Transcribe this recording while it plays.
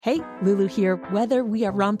Hey, Lulu here. Whether we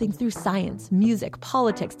are romping through science, music,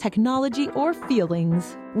 politics, technology, or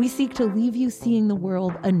feelings, we seek to leave you seeing the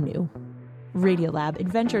world anew. Radiolab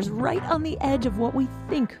adventures right on the edge of what we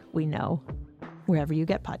think we know, wherever you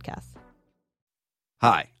get podcasts.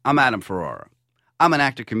 Hi, I'm Adam Ferrara. I'm an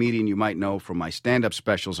actor-comedian you might know from my stand-up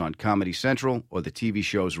specials on Comedy Central or the TV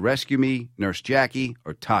shows Rescue Me, Nurse Jackie,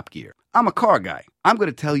 or Top Gear. I'm a car guy. I'm going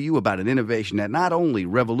to tell you about an innovation that not only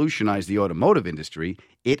revolutionized the automotive industry,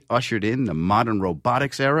 it ushered in the modern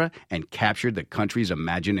robotics era and captured the country's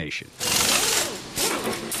imagination.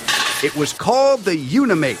 It was called the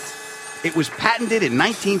Unimate. It was patented in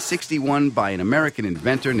 1961 by an American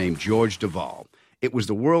inventor named George Duval. It was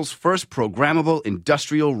the world's first programmable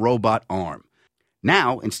industrial robot arm.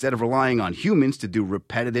 Now, instead of relying on humans to do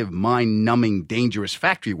repetitive, mind-numbing, dangerous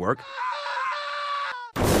factory work,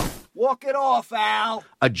 walk it off, Al.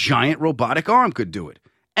 A giant robotic arm could do it.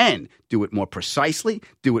 And do it more precisely,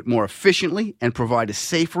 do it more efficiently, and provide a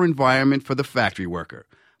safer environment for the factory worker.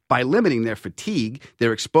 By limiting their fatigue,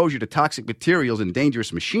 their exposure to toxic materials and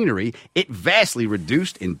dangerous machinery, it vastly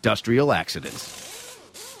reduced industrial accidents.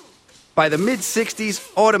 By the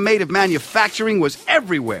mid-60s, automotive manufacturing was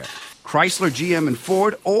everywhere. Chrysler, GM, and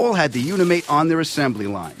Ford all had the Unimate on their assembly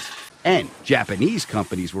lines. And Japanese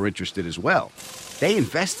companies were interested as well. They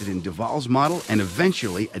invested in Duval's model and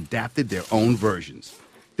eventually adapted their own versions.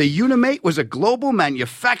 The Unimate was a global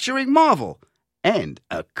manufacturing marvel and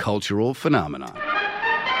a cultural phenomenon.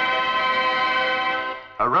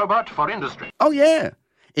 A robot for industry. Oh, yeah.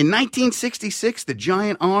 In 1966, the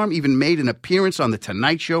giant arm even made an appearance on The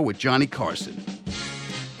Tonight Show with Johnny Carson.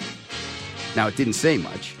 Now, it didn't say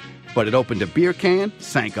much, but it opened a beer can,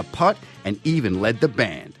 sank a putt, and even led the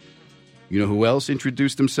band. You know who else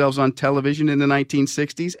introduced themselves on television in the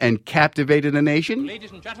 1960s and captivated a nation?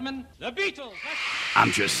 Ladies and gentlemen, the Beatles.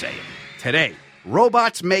 I'm just saying. Today,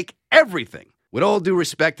 robots make everything. With all due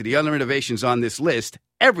respect to the other innovations on this list,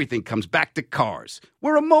 everything comes back to cars.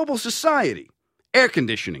 We're a mobile society. Air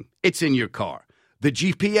conditioning, it's in your car. The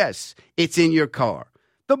GPS, it's in your car.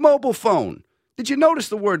 The mobile phone. Did you notice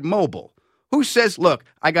the word mobile? Who says, look,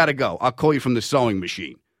 I gotta go, I'll call you from the sewing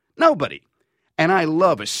machine? Nobody. And I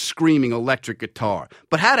love a screaming electric guitar.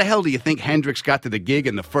 But how the hell do you think Hendrix got to the gig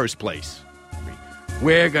in the first place?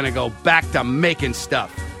 We're gonna go back to making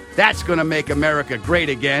stuff. That's gonna make America great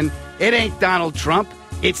again. It ain't Donald Trump,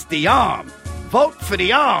 it's the arm. Vote for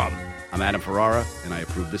the arm. I'm Adam Ferrara, and I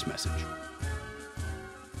approve this message.